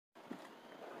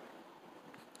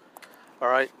All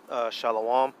right,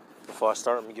 Shalom. Before I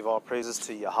start, let me give all praises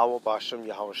to Yahweh, Ba'ashem,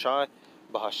 Yahweh Shai,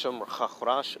 Ba'ashem,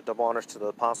 Rachachrash, double honors to the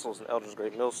apostles and elders,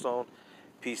 great millstone,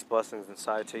 peace, blessings, and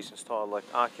salutations to all elect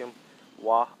Akim,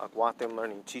 Wa, Akwatim,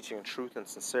 learning, teaching, and truth and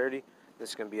sincerity. This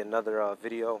is going to be another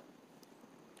video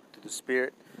through the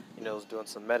Spirit. You know, I was doing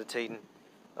some meditating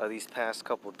these past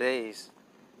couple days.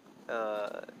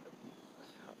 I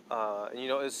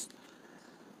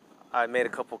made a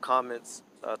couple comments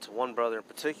to one brother in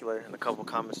particular and a couple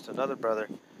comments to another brother,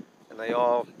 and they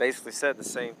all basically said the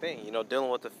same thing, you know,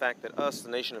 dealing with the fact that us, the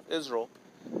nation of Israel,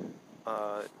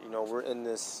 we're in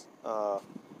this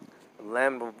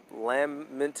lamentable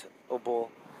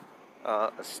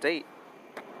state,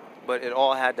 but it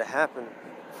all had to happen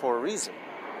for a reason.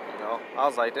 You know, I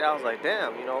was like,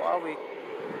 damn, you know, are we,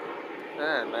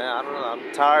 man, I don't know,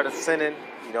 I'm tired of sinning,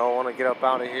 you know, I want to get up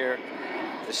out of here,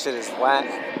 this shit is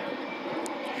whack.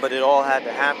 But it all had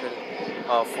to happen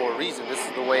for a reason. This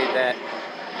is the way that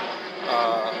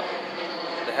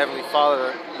the Heavenly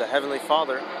Father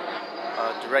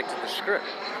directed the script.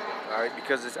 All right,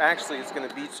 because it's going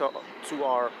to be to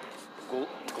our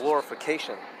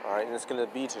glorification. All right, and it's going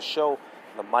to be to show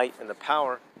the might and the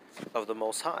power of the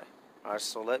Most High. All right,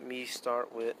 so let me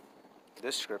start with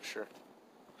this scripture.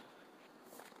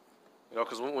 You know,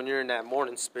 because when you're in that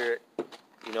morning spirit,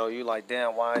 you know, you like,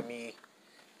 damn, why me?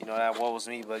 You know, that what was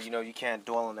me, but you know, you can't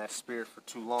dwell in that spirit for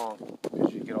too long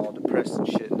because you get all depressed and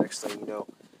shit. Next thing you know,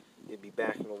 you'd be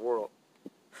back in the world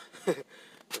if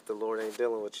the Lord ain't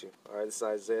dealing with you. All right, this is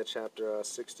Isaiah chapter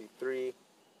 63.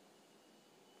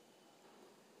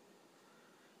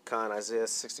 Isaiah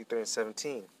 63 and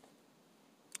 17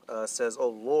 says, O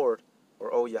Lord,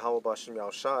 or O Yahweh Ba'ashem Yahweh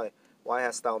Shai, why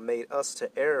hast thou made us to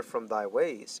err from thy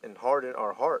ways and harden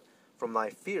our heart from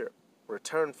thy fear?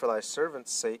 Return for thy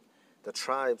servant's sake the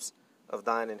tribes of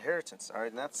thine inheritance. All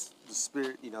right, and that's the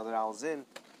spirit, you know, that I was in.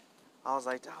 I was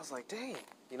like, dang,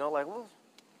 you know, like, well,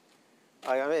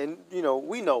 I mean, you know,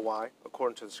 we know why,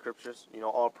 according to the scriptures. You know,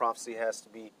 all prophecy has to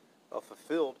be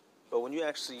fulfilled. But when you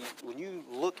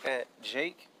look at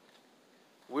Jake,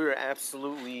 we're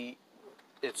absolutely,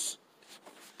 it's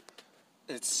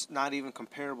not even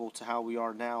comparable to how we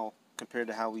are now compared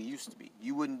to how we used to be.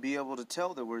 You wouldn't be able to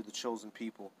tell that we're the chosen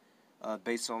people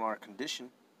based on our condition.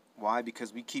 Why?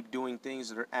 Because we keep doing things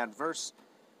that are adverse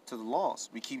to the laws.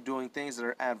 We keep doing things that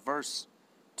are adverse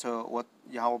to what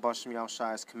Yahweh Ba'ashem Yahweh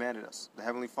Shai has commanded us. The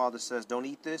Heavenly Father says, don't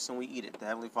eat this, and we eat it. The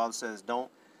Heavenly Father says,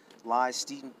 don't lie,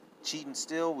 cheat, and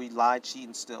steal. We lie, cheat,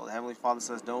 and steal. The Heavenly Father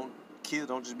says, don't kill,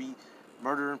 don't just be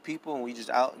murdering people, and we just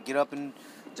get up and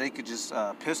Jake could just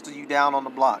pistol you down on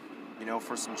the block, you know,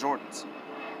 for some Jordans.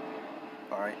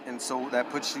 All right, and so that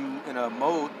puts you in a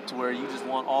mode to where you just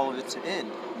want all of it to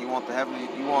end. You want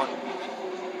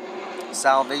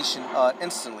salvation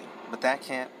instantly, but that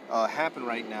can't happen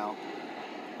right now.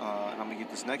 And I'm gonna get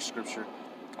this next scripture.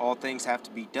 All things have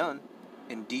to be done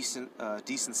in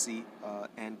decency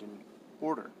and in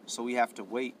order. So we have to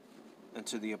wait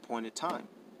until the appointed time.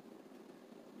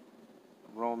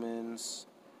 Romans.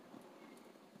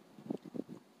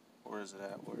 Where is it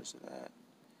at?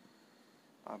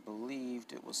 I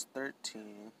believed it was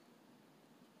 13.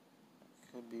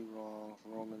 Could be wrong.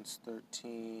 Romans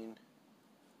 13.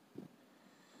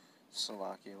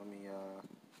 Salakia, let me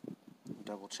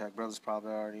double check. Brothers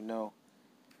probably already know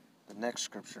the next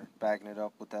scripture, backing it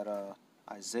up with that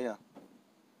Isaiah.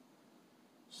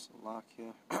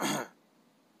 Salakia.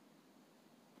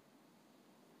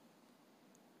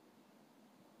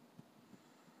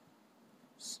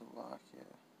 Salakia.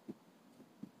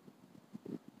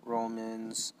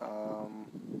 Romans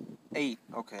 8.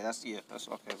 Okay, that's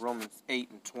okay. Romans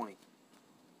 8 and 20.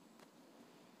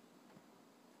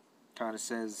 Kind of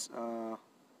says, I'll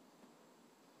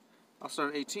start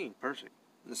at 18. Perfect.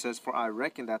 It says, for I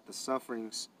reckon that the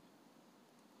sufferings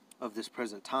of this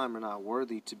present time are not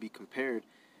worthy to be compared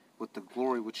with the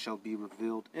glory which shall be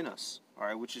revealed in us. All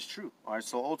right, which is true. All right,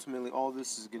 so ultimately all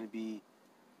this is going to be,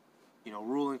 you know,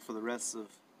 ruling for the rest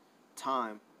of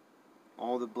time.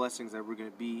 All the blessings that we're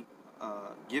going to be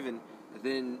given, and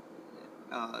then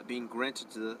being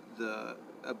granted the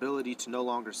ability to no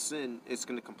longer sin, it's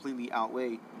going to completely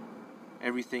outweigh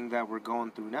everything that we're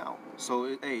going through now.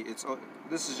 So,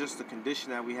 this is just the condition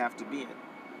that we have to be in.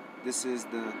 This is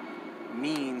the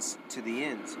means to the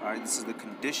ends. All right, this is the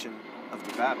condition of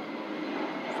the battle.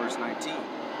 Verse 19.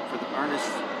 For the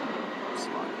earnest.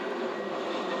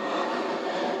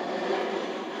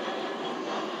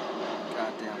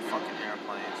 Goddamn fucking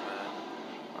airplanes, man.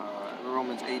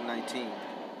 Romans 8:19.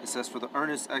 It says, for the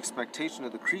earnest expectation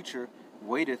of the creature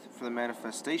waiteth for the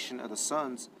manifestation of the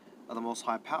sons of the Most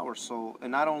High Power. So,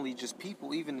 and not only just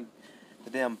people, even The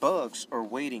damn bugs are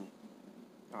waiting,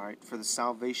 all right, for the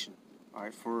salvation, all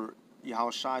right, for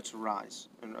Yahushua to rise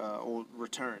and or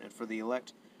return, and for the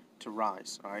elect to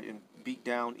rise, all right, and beat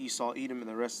down Esau, Edom, and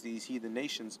the rest of these heathen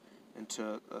nations, and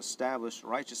to establish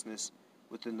righteousness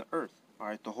within the earth, all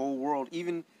right. The whole world,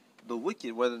 even the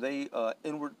wicked, whether they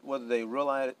whether they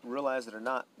realize it or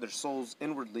not, their souls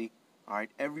inwardly, all right.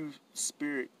 Every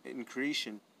spirit in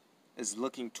creation is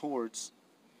looking towards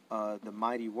the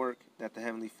mighty work that the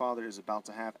Heavenly Father is about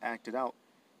to have acted out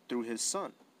through His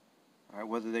Son. All right,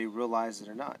 whether they realize it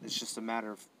or not, it's just a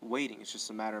matter of waiting. It's just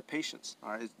a matter of patience.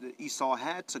 All right, Esau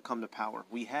had to come to power.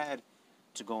 We had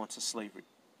to go into slavery.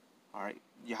 All right,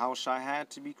 Yahushua had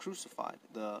to be crucified.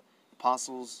 The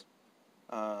apostles,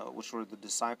 which were the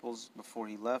disciples before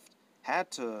He left, had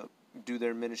to do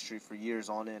their ministry for years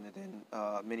on end, and then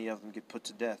many of them get put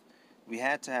to death. We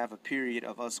had to have a period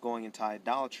of us going into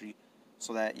idolatry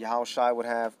so that Yahushua would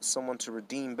have someone to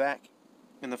redeem back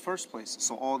in the first place.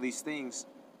 So all these things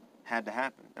had to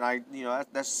happen. And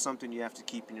that's something you have to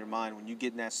keep in your mind when you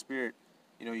get in that spirit.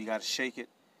 You got to shake it.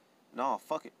 No,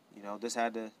 fuck it. This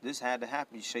had to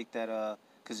happen. You shake that,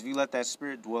 because if you let that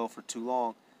spirit dwell for too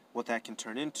long, what that can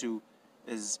turn into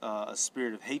is a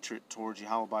spirit of hatred towards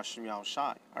Yahweh B'Shem Yahushai.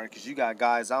 All right, because you got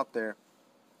guys out there.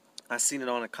 I seen it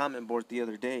on a comment board the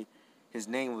other day. His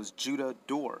name was Judah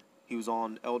Dor. He was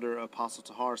on Elder Apostle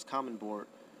Tahar's comment board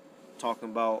talking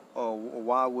about,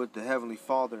 why would the Heavenly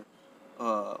Father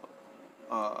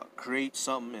create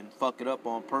something and fuck it up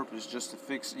on purpose just to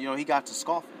fix it? He got to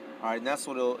scoffing. All right, and that's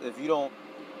what if you don't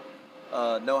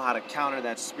know how to counter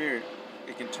that spirit,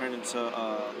 it can turn into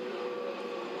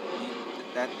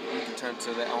you can turn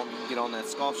to get on that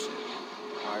scoff shit.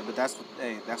 All right, but that's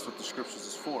what the scriptures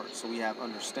is for. So we have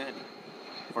understanding.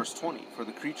 Verse 20: For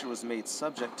the creature was made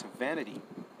subject to vanity,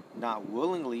 not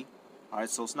willingly. All right,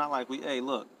 so it's not like we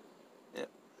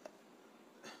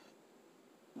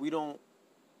don't.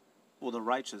 Well, the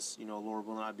righteous, Lord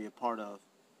will not be a part of.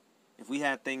 If we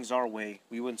had things our way,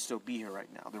 we wouldn't still be here right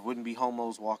now. There wouldn't be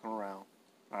homos walking around.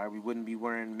 All right, we wouldn't be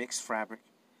wearing mixed fabric.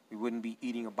 We wouldn't be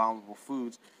eating abominable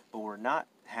foods. But we're not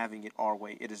having it our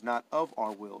way. It is not of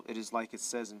our will. It is like it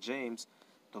says in James,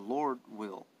 the Lord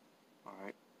will. All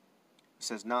right. It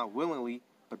says not willingly,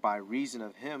 but by reason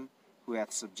of Him who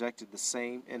hath subjected the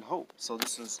same in hope. So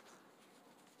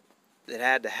it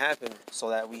had to happen so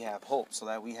that we have hope, so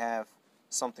that we have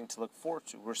something to look forward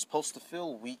to. We're supposed to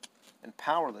feel weak and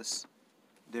powerless.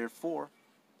 Therefore,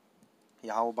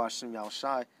 Yahweh B'Shem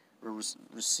Yahushai will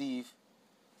receive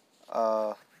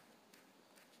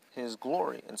His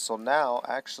glory. And so now,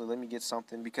 actually, let me get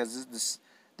something, because this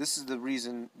is the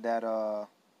reason that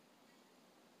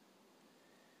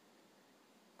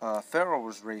Pharaoh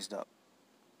was raised up,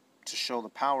 to show the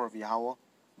power of Yahweh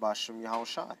B'Shem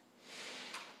Yahushai.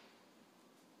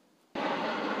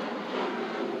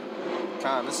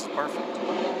 This is perfect.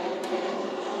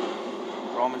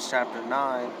 Romans chapter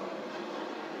 9.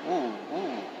 Ooh.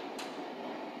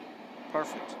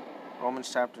 Perfect. Romans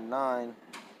chapter 9.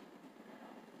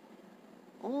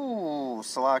 Ooh,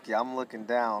 Salakia, I'm looking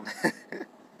down.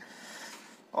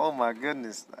 Oh my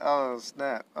goodness. Oh,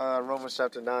 snap. Romans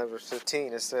chapter 9, verse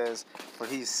 15, it says, For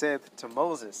He said to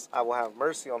Moses, I will have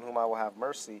mercy on whom I will have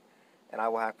mercy, and I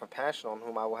will have compassion on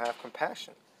whom I will have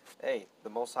compassion. Hey, the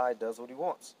Most High does what He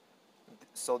wants.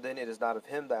 So then it is not of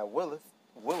him that willeth,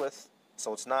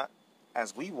 so it's not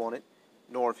as we want it,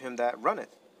 nor of him that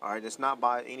runneth. All right, it's not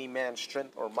by any man's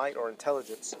strength or might or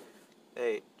intelligence.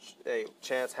 Hey,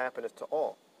 chance happeneth to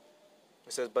all.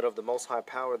 It says, but of the Most High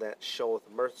power that showeth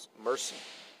mercy.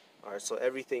 All right, so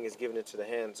everything is given into the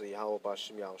hands of Yahweh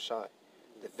B'Shem Yahushai.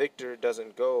 The victor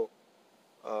doesn't go,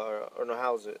 or no,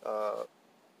 how is it?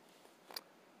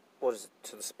 What is it?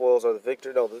 To the spoils or the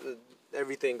victor? No,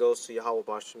 everything goes to Yahweh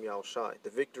B'Shem Yahushai. The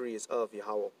victory is of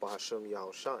Yahweh B'Shem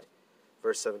Yahushai.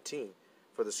 Verse 17,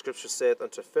 For the scripture saith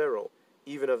unto Pharaoh,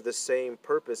 Even of the same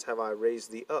purpose have I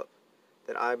raised thee up,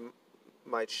 that I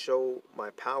might show my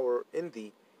power in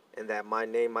thee, and that my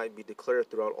name might be declared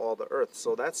throughout all the earth.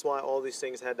 So that's why all these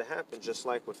things had to happen, just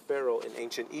like with Pharaoh in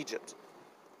ancient Egypt.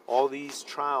 All these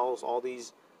trials, all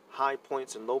these high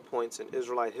points and low points in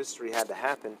Israelite history had to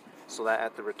happen, so that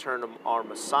at the return of our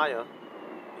Messiah,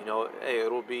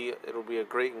 it'll be a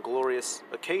great and glorious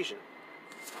occasion.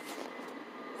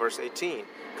 Verse 18.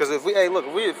 Because if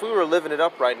we were living it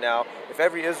up right now, if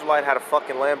every Israelite had a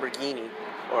fucking Lamborghini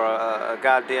or a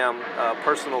goddamn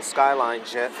personal skyline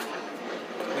jet,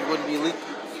 we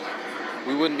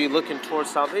wouldn't be looking towards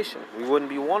salvation. We wouldn't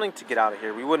be wanting to get out of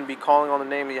here. We wouldn't be calling on the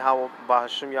name of Yahweh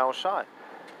B'Shem Yahushai.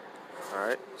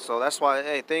 Alright? So that's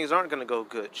why, things aren't going to go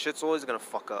good. Shit's always going to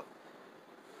fuck up.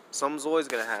 Something's always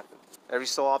going to happen. Every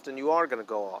so often you are going to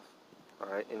go off. All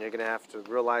right, and you're going to have to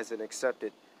realize it and accept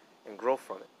it and grow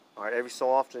from it. All right, every so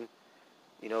often,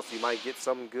 if you might get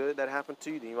something good that happened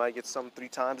to you, then you might get something 3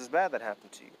 times as bad that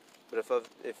happened to you. But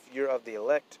if you're of the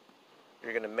elect,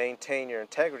 you're going to maintain your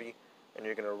integrity and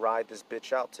you're going to ride this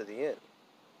bitch out to the end.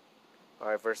 All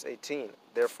right, verse 18.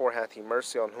 Therefore hath he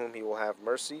mercy on whom he will have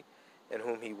mercy, and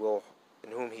whom he will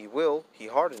he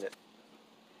hardeneth.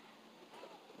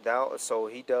 So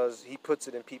he puts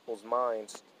it in people's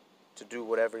minds to do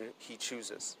whatever he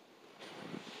chooses.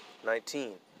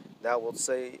 19. Thou wilt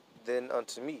say then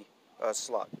unto me,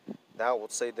 thou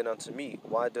wilt say then unto me,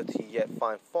 why doth he yet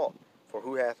find fault? For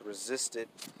who hath resisted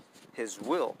his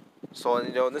will? So,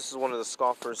 and this is one of the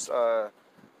scoffers'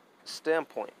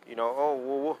 standpoint.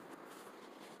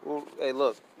 Hey,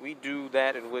 look, we do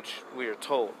that in which we are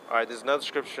told. All right, there's another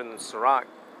scripture in the Sirach.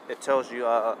 It tells you,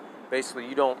 basically,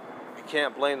 you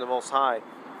can't blame the Most High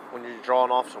when you're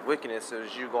drawing off to wickedness.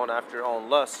 It's you going after your own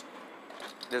lust.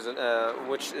 There's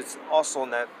which is also in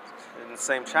the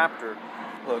same chapter.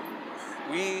 Look,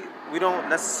 we don't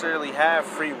necessarily have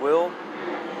free will,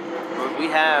 but we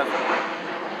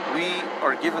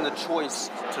are given the choice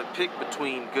to pick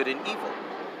between good and evil.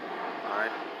 All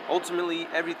right. Ultimately,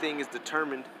 everything is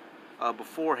determined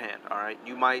beforehand. All right.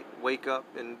 You might wake up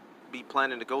and be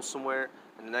planning to go somewhere,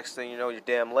 and the next thing you know, your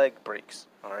damn leg breaks.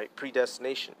 All right.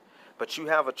 Predestination. But you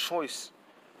have a choice.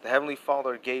 The Heavenly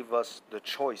Father gave us the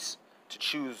choice to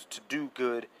choose to do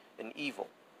good and evil.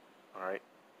 All right.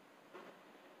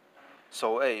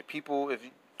 So, hey, people, if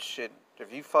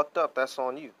you fucked up, that's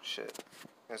on you. Shit.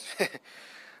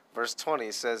 Verse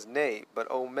 20 says, Nay, but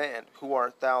O man, who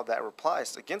art thou that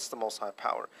repliest against the Most High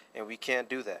Power? And we can't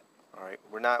do that. All right,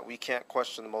 we can't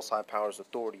question the Most High Power's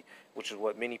authority, which is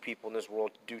what many people in this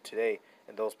world do today,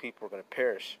 and those people are going to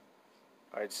perish.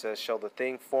 All right, it says, Shall the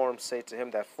thing formed say to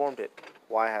him that formed it,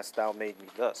 Why hast thou made me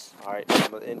thus? All right,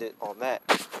 I'm going to end it on that.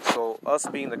 So us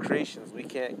being the creations, we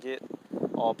can't get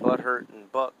all butthurt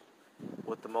and buck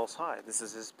with the Most High. This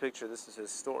is his picture. This is his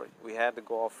story. We had to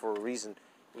go off for a reason.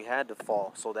 We had to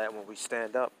fall so that when we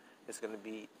stand up, it's going to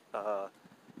be a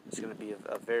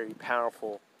very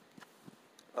powerful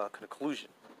conclusion.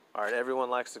 All right, everyone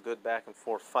likes a good back and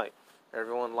forth fight.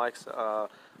 Everyone likes a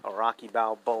Rocky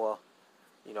Balboa,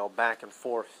 back and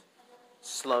forth,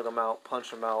 slug them out,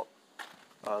 punch them out,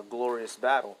 glorious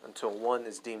battle until one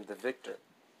is deemed the victor.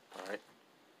 All right,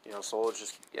 so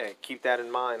just keep that in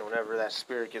mind whenever that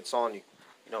spirit gets on you.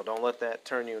 Don't let that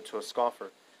turn you into a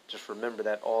scoffer. Just remember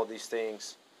that all these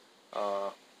things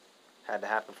had to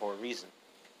happen for a reason.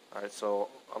 All right, so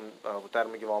with that, I'm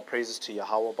going to give all praises to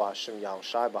Yahweh, Ba'Hashem,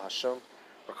 Yahushai, Ba'Hashem,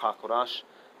 Rakakodash.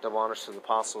 Double honors to the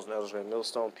apostles and elders of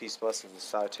Millstone. Peace, blessings, and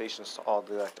salutations to all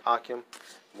the elect Akim,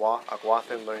 Wa,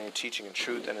 Agwathim, learning and teaching in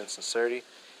truth and in sincerity.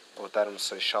 And with that, I'm going to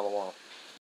say Shalom.